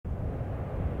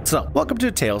So, welcome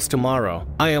to Tales Tomorrow.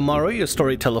 I am Morrow, your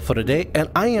storyteller for today, and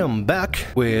I am back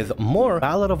with more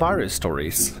Ballad of Iris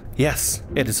stories. Yes,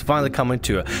 it is finally coming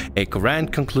to a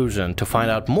grand conclusion to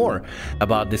find out more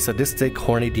about the sadistic,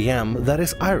 horny DM that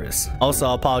is Iris.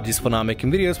 Also, apologies for not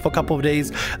making videos for a couple of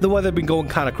days. The weather been going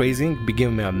kind of crazy, been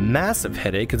giving me a massive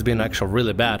headache. It's been actually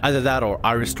really bad. Either that or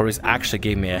Iris stories actually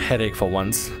gave me a headache for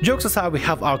once. Jokes aside, we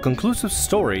have our conclusive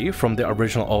story from the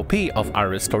original OP of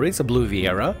Iris Stories, the Blue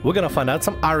Vieira. We're gonna find out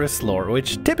some Iris lore,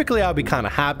 which typically I'll be kind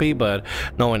of happy, but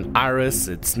knowing Iris,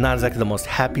 it's not exactly the most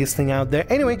happiest thing out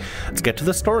there. Anyway, let's get to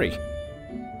the story.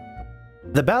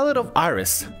 The Ballad of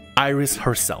Iris, Iris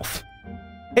herself.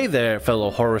 Hey there,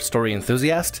 fellow horror story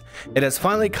enthusiast. It has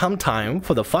finally come time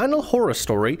for the final horror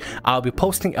story I'll be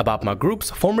posting about my group's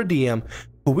former DM,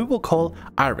 who we will call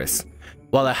Iris.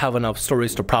 While I have enough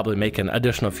stories to probably make an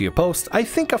additional few posts, I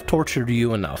think I've tortured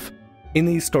you enough. In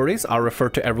these stories, I'll refer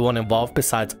to everyone involved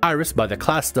besides Iris by the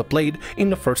class that played in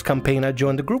the first campaign I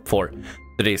joined the group for.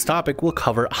 Today's topic will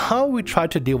cover how we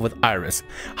tried to deal with Iris,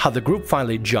 how the group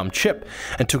finally jumped ship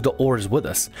and took the oars with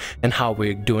us, and how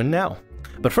we're doing now.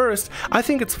 But first, I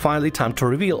think it's finally time to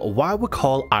reveal why we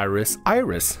call Iris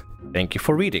Iris. Thank you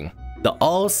for reading. The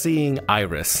all-seeing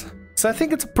Iris. So I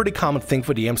think it's a pretty common thing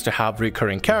for DMs to have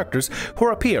recurring characters who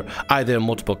appear either in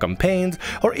multiple campaigns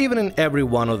or even in every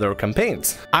one of their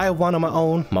campaigns. I have one of my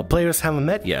own my players haven't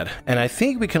met yet, and I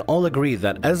think we can all agree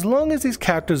that as long as these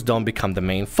characters don't become the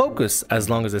main focus, as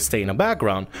long as they stay in the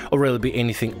background, or really be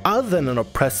anything other than an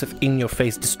oppressive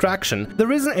in-your-face distraction,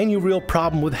 there isn't any real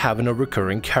problem with having a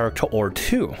recurring character or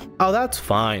two. Oh, that's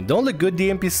fine. The only good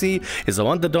DMPC is the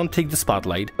one that don't take the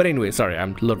spotlight. But anyway, sorry,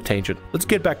 I'm a little tangent. Let's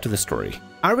get back to the story.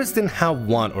 Iris didn't have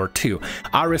one or two,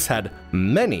 Iris had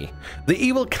many. The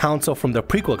evil council from the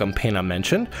prequel campaign I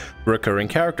mentioned, recurring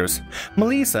characters.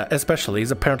 Melissa especially is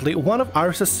apparently one of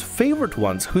Iris's favorite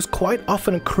ones, who's quite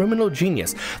often a criminal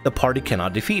genius the party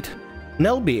cannot defeat.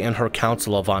 Nelby and her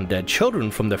council of undead children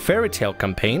from the fairy tale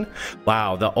campaign,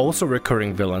 wow, they're also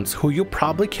recurring villains who you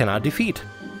probably cannot defeat.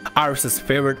 Iris's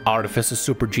favorite artificer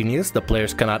super genius the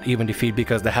players cannot even defeat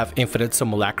because they have infinite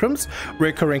simulacrums,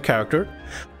 recurring character.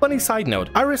 Funny side note,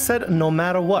 Iris said no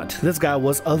matter what, this guy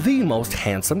was the most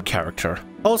handsome character.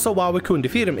 Also, while we couldn't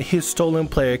defeat him, his stolen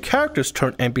player characters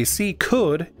turned NPC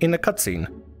could in a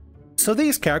cutscene. So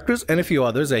these characters and a few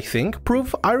others, I think,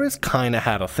 prove Iris kinda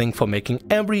had a thing for making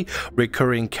every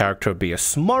recurring character be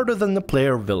smarter than the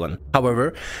player villain.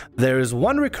 However, there is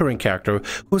one recurring character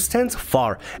who stands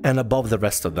far and above the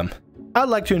rest of them. I'd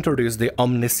like to introduce the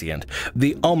omniscient,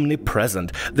 the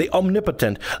omnipresent, the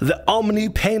omnipotent, the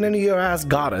omni-pain-in-your-ass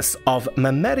goddess of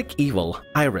mimetic evil,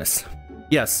 Iris.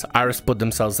 Yes, Iris put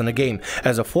themselves in a game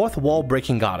as a fourth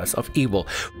wall-breaking goddess of evil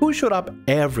who showed up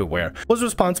everywhere, was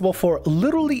responsible for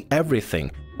literally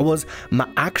everything, and was my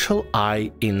actual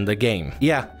eye in the game.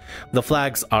 Yeah, the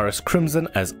flags are as crimson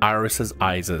as Iris's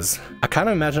eyes is. I kind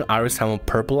of imagine Iris having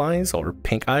purple eyes or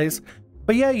pink eyes,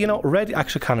 but yeah, you know, red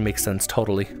actually kind of makes sense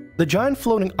totally. The giant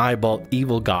floating eyeball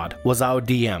evil god was our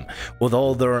DM with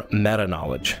all their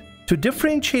meta-knowledge. To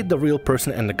differentiate the real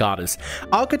person and the goddess,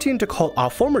 I'll continue to call our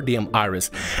former DM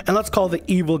Iris, and let's call the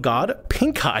evil god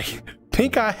Pink Eye.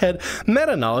 Pink Eye had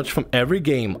meta-knowledge from every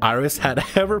game Iris had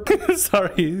ever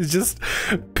sorry, it's just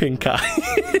Pink Eye.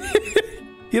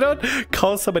 You don't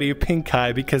call somebody Pink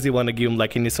Eye because you want to give them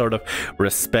like any sort of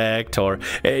respect or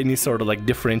any sort of like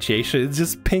differentiation. It's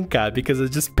just Pink Eye because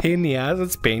it's just pain in the ass,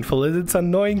 it's painful, it's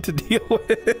annoying to deal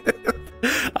with.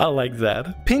 I like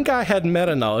that. Pink Eye had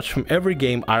meta-knowledge from every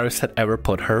game Iris had ever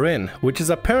put her in, which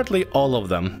is apparently all of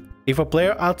them. If a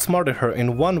player outsmarted her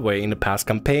in one way in the past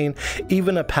campaign,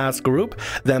 even a past group,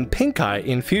 then Pink Eye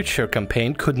in future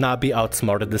campaign could not be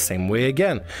outsmarted the same way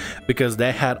again, because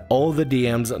they had all the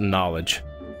DM's knowledge.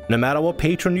 No matter what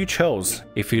patron you chose,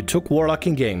 if you took Warlock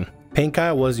in game, Pink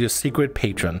Eye was your secret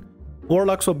patron.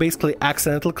 Warlocks were basically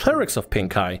accidental clerics of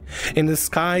Pink Eye. In the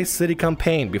Sky City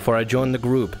campaign before I joined the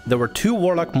group, there were two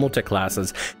Warlock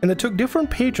multiclasses, and they took different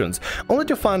patrons, only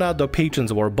to find out their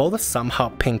patrons were both somehow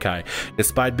Pink Eye,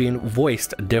 despite being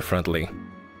voiced differently.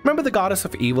 Remember the goddess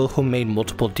of evil who made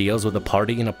multiple deals with the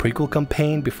party in a prequel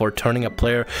campaign before turning a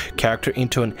player character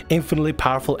into an infinitely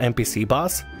powerful NPC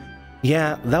boss?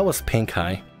 Yeah, that was Pink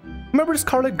Eye. Remember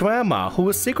Scarlet Grandma, who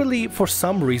was secretly, for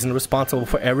some reason, responsible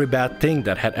for every bad thing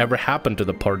that had ever happened to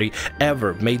the party,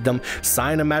 ever made them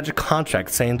sign a magic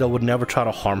contract saying they would never try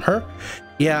to harm her?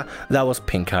 Yeah, that was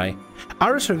Pink Eye.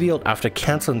 Iris revealed after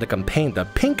canceling the campaign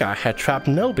that Pink Eye had trapped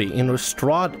Nelby in her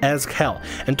straw as hell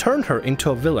and turned her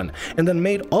into a villain, and then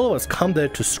made all of us come there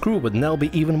to screw with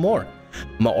Nelby even more.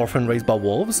 My orphan raised by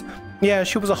wolves? Yeah,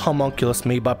 she was a homunculus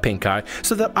made by Pink Eye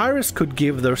so that Iris could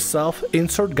give their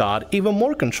self-insert god even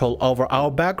more control over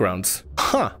our backgrounds.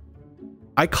 Huh.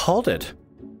 I called it.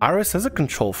 Iris is a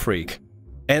control freak.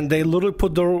 And they literally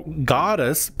put their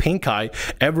goddess, Pink Eye,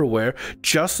 everywhere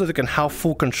just so they can have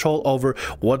full control over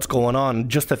what's going on.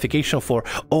 Justification for,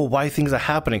 oh, why things are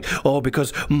happening. Oh,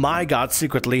 because my god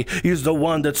secretly is the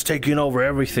one that's taking over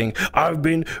everything.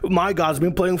 My god's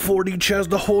been playing 4D chess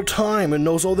the whole time and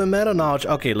knows all the meta knowledge.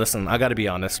 Okay, listen, I gotta be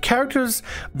honest. Characters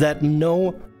that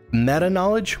know meta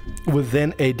knowledge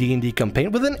within a D&D campaign,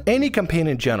 within any campaign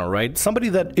in general, right? Somebody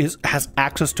that has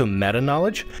access to meta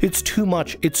knowledge, it's too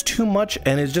much,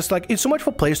 and it's just like, it's so much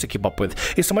for players to keep up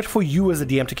with, it's so much for you as a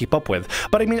DM to keep up with.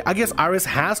 But I mean, I guess Iris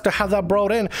has to have that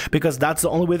brought in because that's the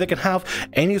only way they can have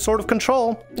any sort of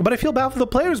control. But I feel bad for the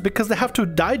players because they have to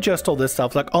digest all this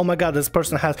stuff, like, oh my god, this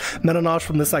person has meta knowledge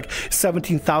from this like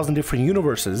 17,000 different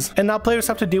universes, and now players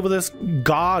have to deal with this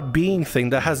god being thing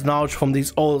that has knowledge from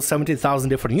these all 17,000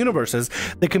 different universes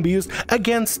that can be used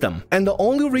against them. And the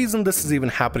only reason this is even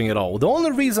happening at all, the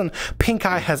only reason Pink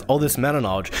Eye has all this meta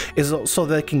knowledge is so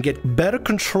they can get better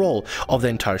control of the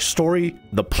entire story,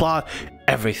 the plot,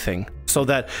 everything, so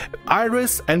that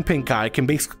Iris and Pink Eye can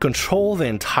basically control the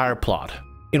entire plot.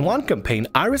 In one campaign,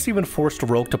 Iris even forced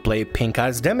Rogue to play Pink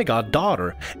Eye's demigod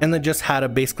daughter, and then just had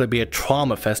it basically be a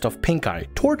trauma fest of Pink Eye,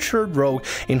 tortured Rogue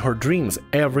in her dreams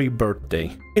every birthday.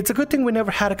 It's a good thing we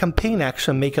never had a campaign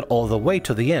actually make it all the way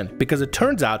to the end, because it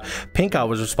turns out Pink Eye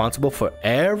was responsible for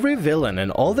every villain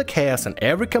and all the chaos in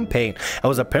every campaign, and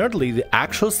was apparently the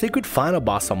actual secret final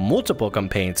boss of multiple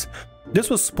campaigns. This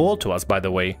was spoiled to us, by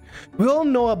the way. We all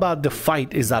know about the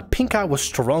fight is that Pink Eye was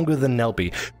stronger than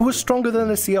Nelby, who was stronger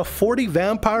than a sea of 40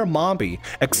 vampire mombi,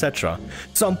 etc.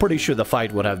 So I'm pretty sure the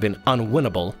fight would have been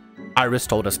unwinnable. Iris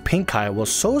told us Pink Eye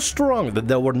was so strong that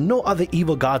there were no other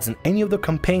evil gods in any of the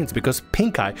campaigns because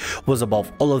Pink Eye was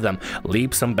above all of them,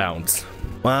 leaps and bounds.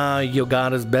 Wow, you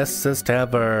got his bestest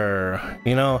ever.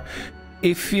 You know,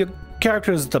 if your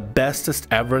character is the bestest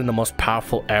ever and the most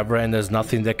powerful ever and there's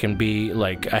nothing that can be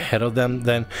like ahead of them,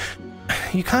 then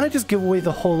you kind of just give away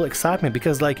the whole excitement,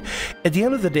 because like at the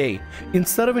end of the day,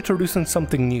 instead of introducing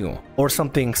something new or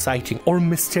something exciting or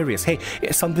mysterious, hey,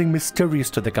 something mysterious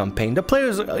to the campaign, the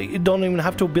players don't even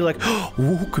have to be like, oh,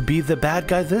 who could be the bad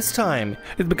guy this time?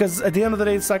 Because at the end of the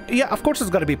day, it's like, yeah, of course it's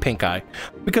got to be Pink Eye,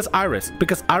 because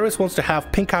Iris wants to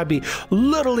have Pink Eye be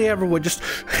literally everywhere, just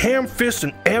ham fist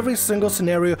in every single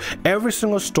scenario, every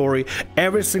single story,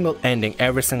 every single ending,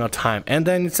 every single time. And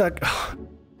then it's like,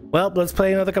 well, let's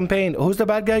play another campaign. Who's the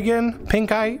bad guy again? Pink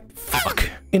Eye? Fuck.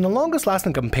 In the longest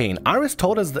lasting campaign, Iris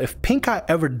told us that if Pink Eye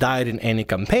ever died in any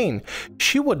campaign,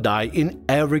 she would die in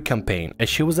every campaign, as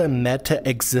she was a meta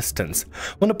existence.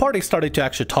 When the party started to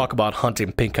actually talk about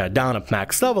hunting Pink Eye down at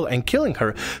max level and killing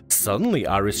her, suddenly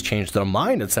Iris changed their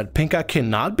mind and said Pink Eye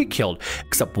cannot be killed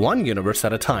except one universe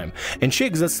at a time, and she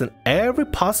exists in every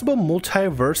possible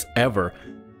multiverse ever.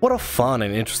 What a fun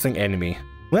and interesting enemy.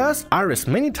 We asked Iris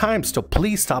many times to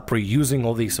please stop reusing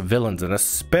all these villains, and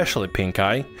especially Pink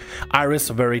Eye. Iris'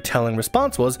 very telling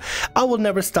response was, I will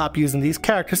never stop using these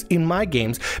characters in my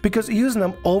games because using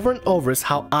them over and over is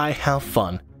how I have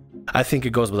fun. I think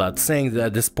it goes without saying that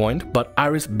at this point, but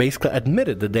Iris basically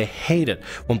admitted that they hate it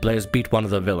when players beat one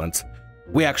of the villains.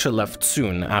 We actually left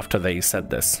soon after they said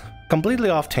this. Completely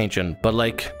off tangent, but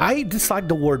like, I dislike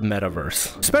the word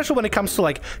metaverse, especially when it comes to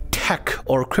like tech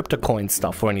or crypto coin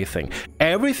stuff or anything.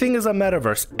 Everything is a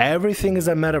metaverse. Everything is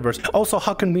a metaverse. Also,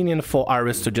 how convenient for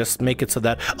Iris to just make it so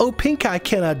that, oh, Pink Eye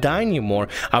cannot die anymore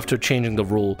after changing the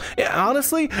rule.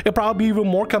 Honestly, it'd probably be even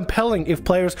more compelling if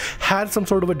players had some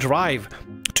sort of a drive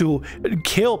to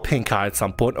kill Pink Eye at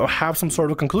some point or have some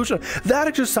sort of conclusion.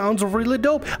 That just sounds really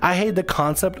dope. I hate the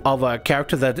concept of a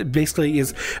character that basically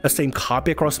is a same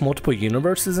copy across multiple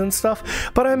universes and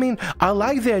stuff, but I mean, I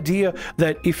like the idea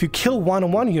that if you kill one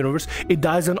in one universe, it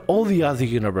dies in all the other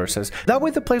universes. That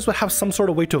way the players would have some sort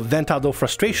of way to vent out their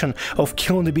frustration of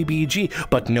killing the BBEG.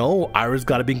 But no, Iris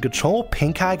gotta be in control,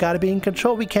 Pink Eye gotta be in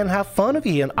control. We can't have fun of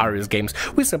here in Iris games.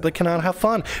 We simply cannot have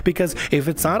fun, because if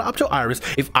it's not up to Iris,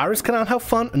 if Iris cannot have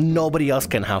fun, nobody else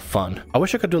can have fun. I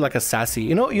wish I could do like a sassy,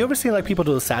 you know, you ever seen like people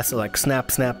do the sassy like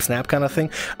snap, snap, snap kind of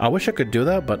thing? I wish I could do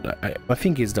that, but my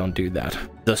fingies don't do that.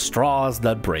 The straws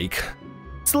that break.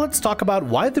 So let's talk about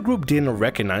why the group didn't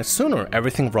recognize sooner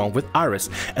everything wrong with Iris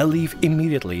and leave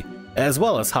immediately, as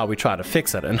well as how we try to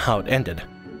fix it and how it ended.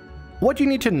 What you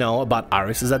need to know about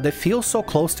Iris is that they feel so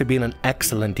close to being an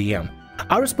excellent DM.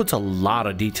 Iris puts a lot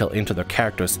of detail into their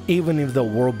characters, even if the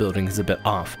world building is a bit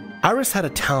off. Iris had a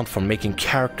talent for making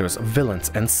characters,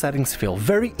 villains, and settings feel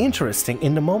very interesting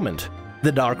in the moment.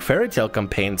 The Dark Fairy Tale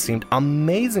campaign seemed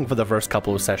amazing for the first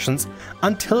couple of sessions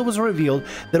until it was revealed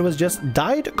that it was just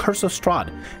Died Curse of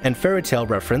Strahd and Fairy Tale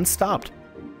reference stopped.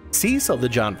 Cecil, the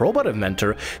giant robot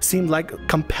inventor, seemed like a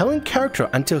compelling character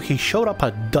until he showed up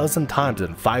a dozen times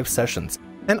in 5 sessions,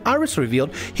 and Iris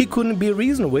revealed he couldn't be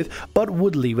reasoned with but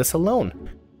would leave us alone.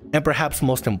 And perhaps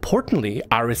most importantly,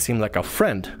 Iris seemed like a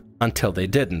friend until they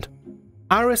didn't.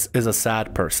 Iris is a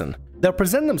sad person. They'll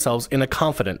present themselves in a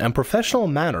confident and professional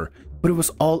manner, but it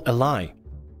was all a lie.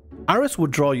 Iris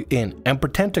would draw you in and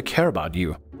pretend to care about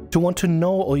you, to want to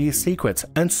know all your secrets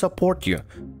and support you.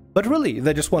 But really,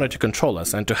 they just wanted to control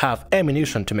us and to have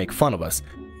ammunition to make fun of us.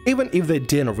 Even if they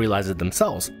didn't realize it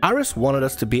themselves, Iris wanted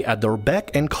us to be at their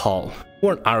beck and call. We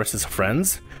weren't Iris's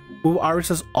friends, we were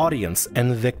Iris's audience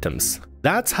and victims.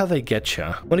 That's how they get you.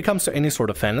 When it comes to any sort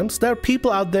of fandoms, there are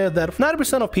people out there that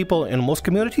 90% of people in most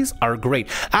communities are great.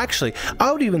 Actually,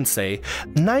 I would even say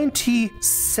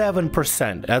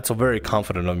 97%, that's very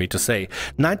confident of me to say,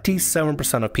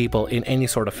 97% of people in any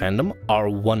sort of fandom are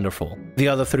wonderful. The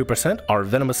other 3% are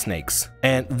venomous snakes,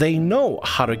 and they know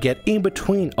how to get in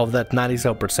between of that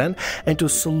 97% and to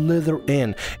slither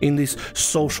in these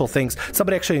social things.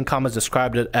 Somebody actually in comments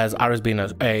described it as Iris being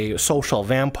a social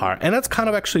vampire, and that's kind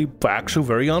of actually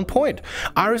very on point.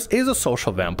 Iris is a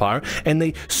social vampire, and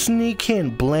they sneak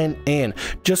in, blend in,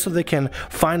 just so they can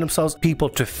find themselves people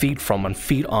to feed from and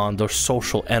feed on their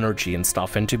social energy and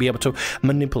stuff, and to be able to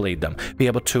manipulate them, be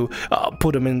able to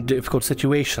put them in difficult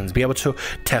situations, be able to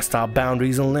test out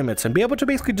boundaries and limits, and be able to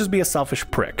basically just be a selfish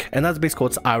prick. And that's basically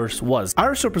what Iris was.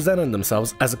 Iris represented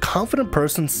themselves as a confident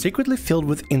person secretly filled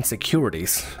with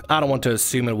insecurities. I don't want to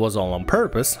assume it was all on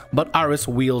purpose, but Iris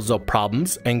wields up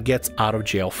problems and gets out of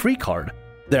jail free card.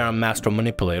 They're a master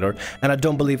manipulator, and I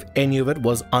don't believe any of it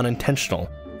was unintentional,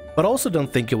 but also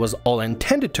don't think it was all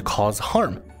intended to cause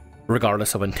harm.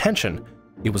 Regardless of intention,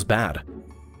 it was bad.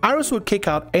 Iris would kick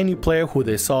out any player who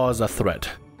they saw as a threat,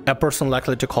 a person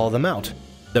likely to call them out.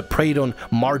 They preyed on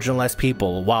marginalized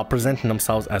people while presenting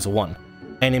themselves as one.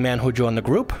 Any man who joined the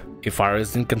group, if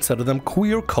Iris didn't consider them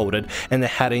queer-coded and they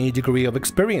had any degree of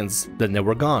experience, then they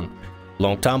were gone.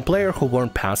 Long-time player who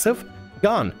weren't passive,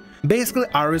 gone. Basically,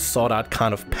 Iris sought out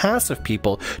kind of passive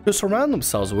people to surround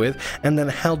themselves with and then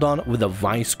held on with a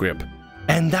vice grip.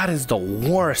 And that is the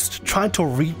worst, trying to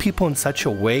read people in such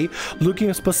a way,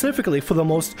 looking specifically for the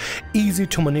most easy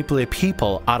to manipulate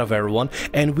people out of everyone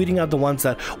and weeding out the ones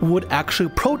that would actually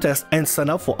protest and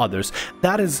stand up for others.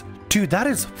 That is, dude, that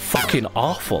is fucking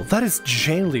awful. That is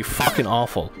genuinely fucking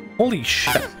awful. Holy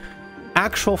shit.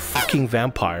 Actual fucking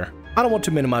vampire. I don't want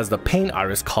to minimize the pain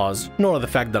Iris caused, nor the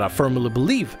fact that I firmly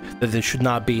believe that they should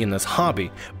not be in this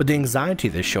hobby, but the anxiety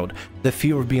they showed, the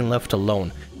fear of being left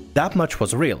alone, that much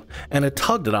was real, and it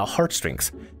tugged at our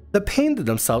heartstrings. They painted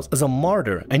themselves as a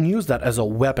martyr and used that as a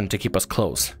weapon to keep us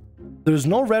close. There's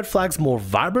no red flags more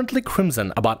vibrantly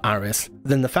crimson about Iris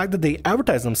than the fact that they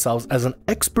advertise themselves as an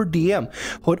expert DM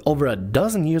who had over a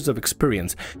dozen years of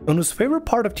experience and whose favorite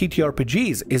part of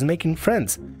TTRPGs is making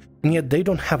friends, and yet they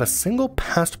don't have a single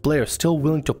past player still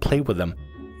willing to play with them.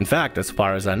 In fact, as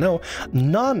far as I know,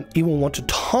 none even want to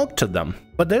talk to them.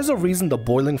 But there's a reason the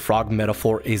boiling frog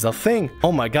metaphor is a thing.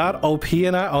 Oh my god, OP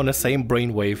and I are on the same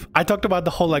brainwave. I talked about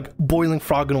the whole like boiling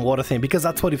frog and water thing because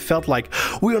that's what it felt like.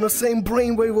 We're on the same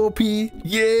brainwave, OP.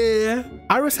 Yeah.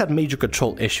 Iris had major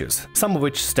control issues, some of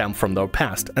which stem from their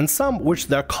past, and some which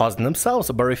they're causing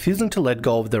themselves by refusing to let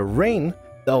go of their reign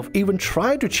of even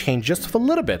trying to change just for a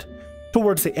little bit.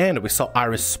 Towards the end, we saw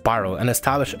Iris spiral and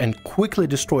establish and quickly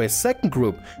destroy a second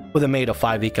group with a made a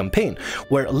 5e campaign,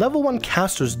 where level 1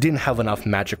 casters didn't have enough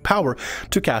magic power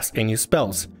to cast any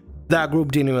spells. That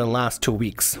group didn't even last 2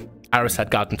 weeks. Iris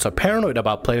had gotten so paranoid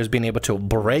about players being able to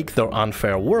break their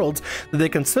unfair worlds that they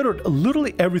considered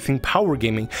literally everything power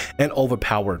gaming and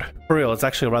overpowered. For real, it's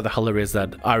actually rather hilarious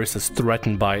that Iris is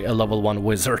threatened by a level 1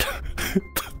 wizard.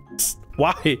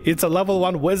 Why? It's a level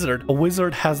 1 wizard. A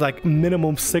wizard has like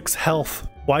minimum 6 health.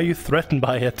 Why are you threatened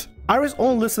by it? Iris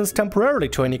only listens temporarily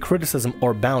to any criticism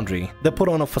or boundary. They put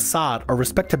on a facade of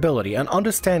respectability and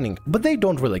understanding, but they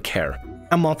don't really care.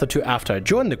 A month or two after I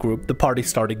joined the group, the party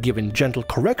started giving gentle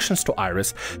corrections to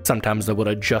Iris. Sometimes they would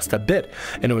adjust a bit,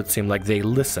 and it would seem like they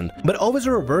listened, but always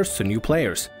a reverse to new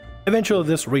players. Eventually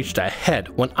this reached a head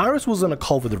when Iris was on a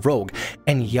call with Rogue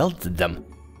and yelled at them.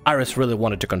 Iris really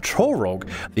wanted to control Rogue,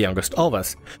 the youngest of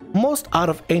us, most out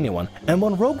of anyone, and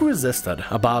when Rogue resisted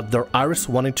about their Iris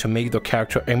wanting to make their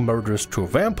character a murderous true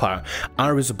vampire,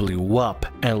 Iris blew up,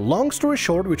 and long story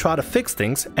short, we tried to fix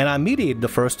things, and I mediated the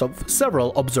first of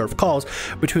several observed calls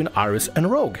between Iris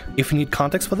and Rogue. If you need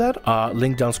context for that,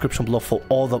 link down description below for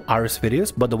all the Iris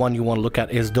videos, but the one you want to look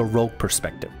at is the Rogue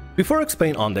perspective. Before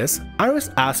explaining on this, Iris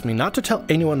asked me not to tell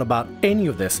anyone about any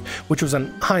of this, which was in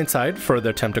hindsight further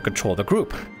attempt to control the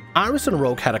group. Iris and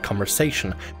Rogue had a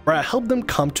conversation where I helped them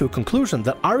come to a conclusion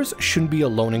that Iris shouldn't be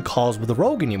alone in calls with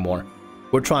Rogue anymore.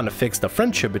 We're trying to fix the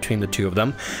friendship between the two of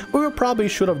them, but we probably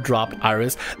should have dropped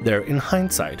Iris there in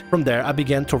hindsight. From there, I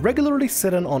began to regularly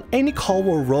sit in on any call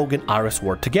where Rogue and Iris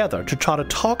were together to try to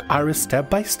talk Iris step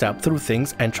by step through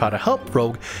things and try to help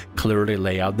Rogue clearly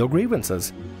lay out their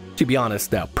grievances. To be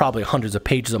honest, there are probably hundreds of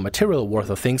pages of material worth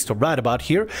of things to write about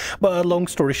here, but long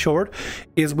story short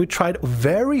is we tried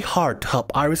very hard to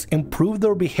help Iris improve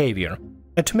their behavior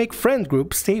and to make friend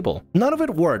group stable. None of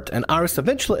it worked, and Iris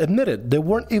eventually admitted they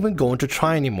weren't even going to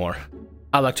try anymore.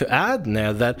 I'd like to add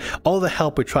now that all the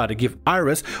help we tried to give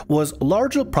Iris was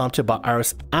largely prompted by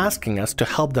Iris asking us to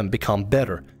help them become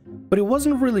better, but it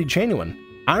wasn't really genuine.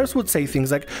 Iris would say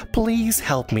things like, "Please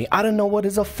help me, I don't know what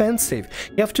is offensive,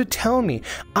 you have to tell me,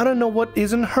 I don't know what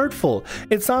isn't hurtful,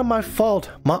 it's not my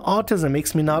fault, my autism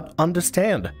makes me not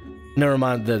understand." Never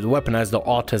mind that weaponized their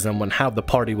autism when half the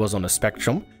party was on a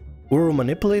spectrum. We were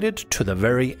manipulated to the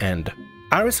very end.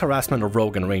 Iris' harassment of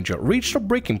Rogue and Ranger reached a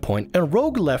breaking point, and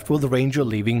Rogue left with Ranger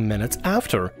leaving minutes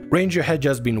after. Ranger had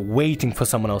just been waiting for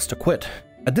someone else to quit.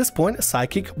 At this point,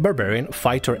 Psychic, Barbarian,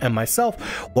 Fighter, and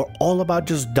myself were all about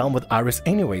just done with Iris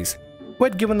anyways. We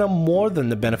had given them more than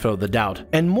the benefit of the doubt,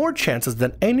 and more chances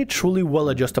than any truly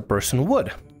well-adjusted person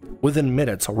would. Within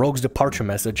minutes of Rogue's departure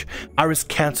message, Iris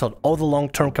cancelled all the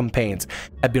long-term campaigns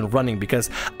I'd been running because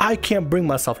I can't bring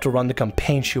myself to run the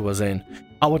campaign she was in.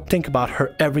 I would think about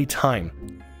her every time.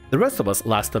 The rest of us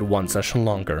lasted one session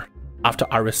longer. After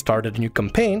Iris started a new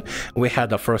campaign, we had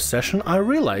the first session, I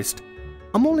realized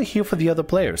I'm only here for the other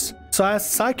players. So I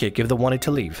asked Psychic if they wanted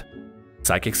to leave.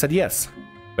 Psychic said yes.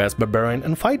 We asked Barbarian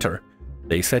and Fighter.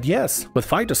 They said yes, with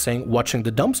Fighter saying watching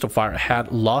the dumpster fire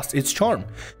had lost its charm,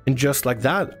 and just like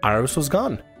that, Iris was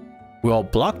gone. We all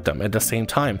blocked them at the same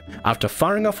time after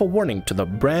firing off a warning to the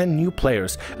brand new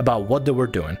players about what they were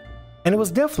doing. And it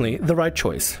was definitely the right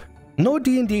choice. No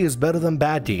D&D is better than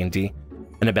bad D&D,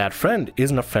 and a bad friend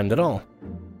isn't a friend at all.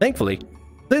 Thankfully,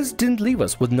 this didn't leave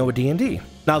us with no D&D.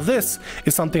 Now this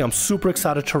is something I'm super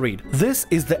excited to read. This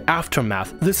is the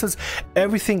aftermath. This is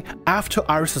everything after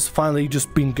Iris has finally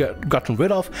just been gotten rid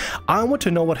of. I want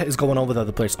to know what is going on with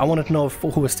other players. I want to know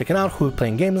who is sticking out, who is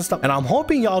playing games and stuff. And I'm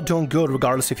hoping y'all doing good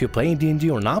regardless if you're playing D&D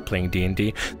or not playing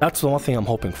D&D. That's the one thing I'm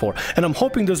hoping for. And I'm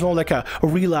hoping there's no like a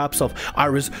relapse of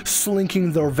Iris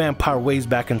slinking their vampire ways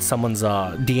back in someone's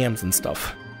DMs and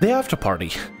stuff. The after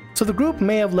party. So the group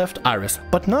may have left Iris,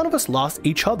 but none of us lost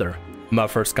each other. My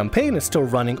first campaign is still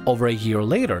running over a year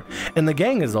later, and the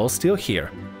gang is all still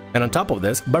here. And on top of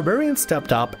this, Barbarian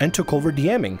stepped up and took over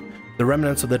DMing, the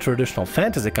remnants of the traditional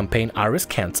fantasy campaign Iris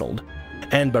cancelled.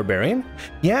 And Barbarian?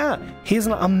 Yeah, he's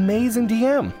an amazing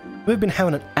DM. We've been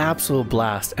having an absolute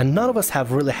blast, and none of us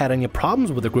have really had any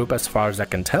problems with the group as far as I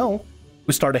can tell.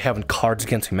 We started having Cards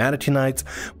Against Humanity nights,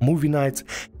 movie nights,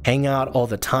 hang out all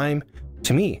the time.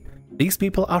 To me, these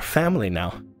people are family now.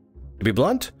 To be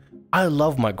blunt, I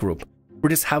love my group. We're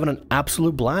just having an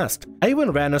absolute blast. I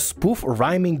even ran a spoof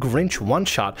rhyming Grinch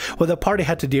one-shot where the party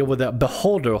had to deal with a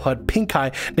beholder who had pink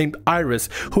eye named Iris,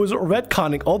 who was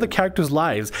retconning all the characters'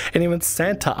 lives and even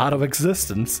Santa out of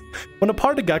existence. When the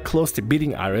party got close to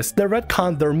beating Iris, they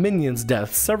retconned their minions'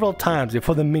 death several times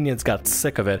before the minions got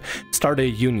sick of it, started a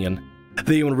union.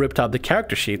 They even ripped out the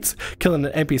character sheets, killing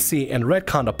an NPC and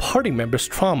retconned a party member's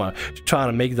trauma to try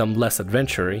to make them less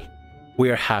adventure-y.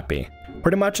 We are happy.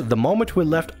 Pretty much the moment we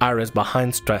left Iris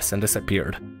behind stress and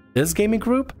disappeared. This gaming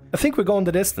group? I think we're going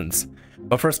the distance.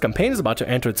 Our first campaign is about to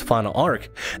enter its final arc,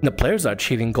 and the players are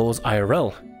achieving goals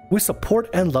IRL. We support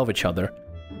and love each other.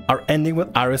 Our ending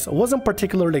with Iris wasn't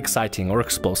particularly exciting or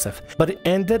explosive, but it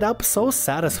ended up so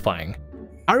satisfying.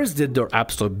 Iris did their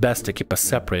absolute best to keep us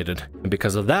separated, and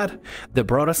because of that, they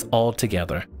brought us all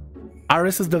together.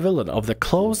 Iris is the villain of the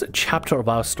closed chapter of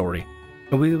our story,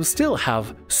 and we will still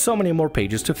have so many more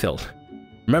pages to fill.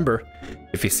 Remember,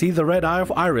 if you see the red eye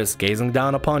of Iris gazing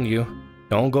down upon you,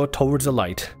 don't go towards the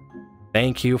light.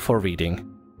 Thank you for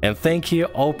reading, and thank you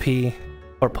OP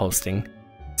for posting.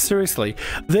 Seriously,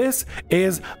 this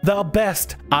is the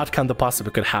best outcome that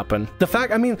possibly could happen. The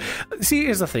fact, I mean, see,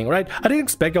 here's the thing, right? I didn't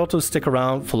expect y'all to stick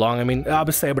around for long. I mean,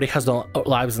 obviously everybody has their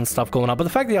lives and stuff going on, but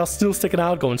the fact that y'all still sticking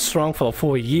out, going strong for a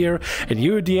full year, and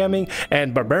you're DMing,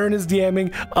 and Barbarian is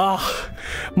DMing,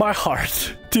 my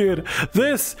heart. Dude,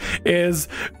 this is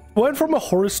Went from a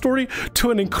horror story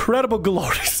to an incredible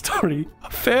glory story.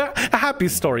 A happy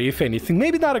story, if anything.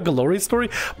 Maybe not a glory story,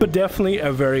 but definitely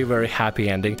a very, very happy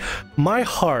ending. My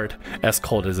heart, as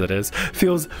cold as it is,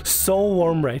 feels so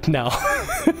warm right now.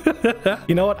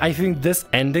 You know what? I think this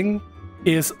ending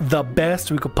is the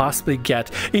best we could possibly get.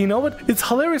 And you know what? It's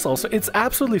hilarious also. It's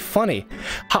absolutely funny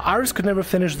how Iris could never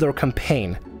finish their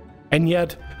campaign. And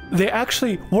yet, they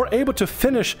actually were able to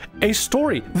finish a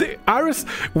story. Iris,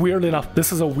 weirdly enough,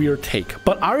 this is a weird take,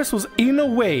 but Iris was in a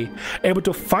way able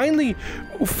to finally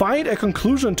find a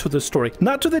conclusion to the story,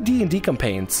 not to the D&D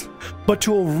campaigns, but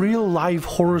to a real live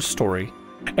horror story.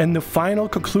 And the final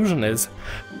conclusion is,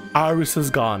 Iris is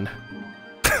gone.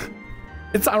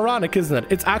 It's ironic, isn't it?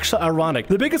 It's actually ironic.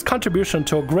 The biggest contribution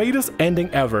to a greatest ending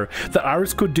ever that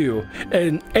Iris could do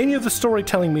in any of the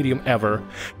storytelling medium ever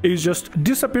is just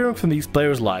disappearing from these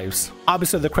players' lives.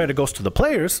 Obviously, the credit goes to the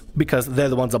players because they're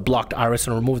the ones that blocked Iris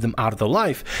and removed them out of their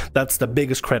life. That's the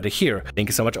biggest credit here. Thank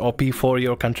you so much, OP, for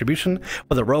your contribution,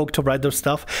 for the rogue to write their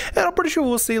stuff. And I'm pretty sure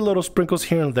we'll see little sprinkles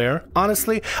here and there.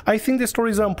 Honestly, I think the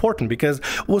stories are important because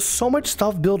with so much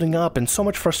stuff building up and so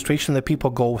much frustration that people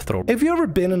go through. Have you ever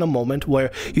been in a moment where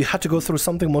you had to go through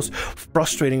something most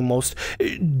frustrating, most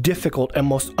difficult, and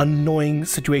most annoying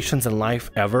situations in life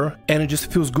ever, and it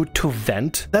just feels good to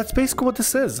vent? That's basically what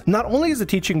this is. Not only is it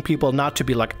teaching people not to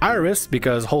be like Iris,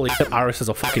 because holy shit, Iris is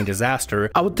a fucking disaster,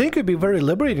 I would think it'd be very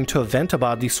liberating to vent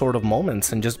about these sort of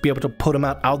moments and just be able to put them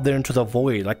out there into the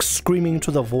void, like screaming into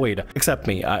the void. Except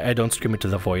me, I don't scream into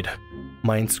the void.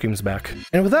 Mine screams back.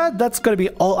 And with that, that's gonna be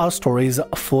all our stories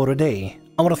for today.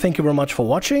 I want to thank you very much for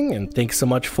watching, and thanks so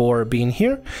much for being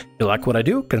here. If you like what I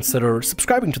do, consider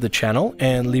subscribing to the channel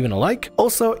and leaving a like.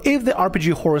 Also, if the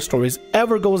RPG Horror Stories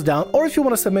ever goes down, or if you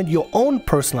want to submit your own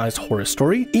personalized horror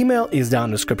story, email is down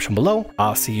in the description below.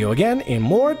 I'll see you again in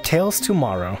more Tales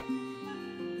Tomorrow.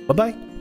 Bye-bye.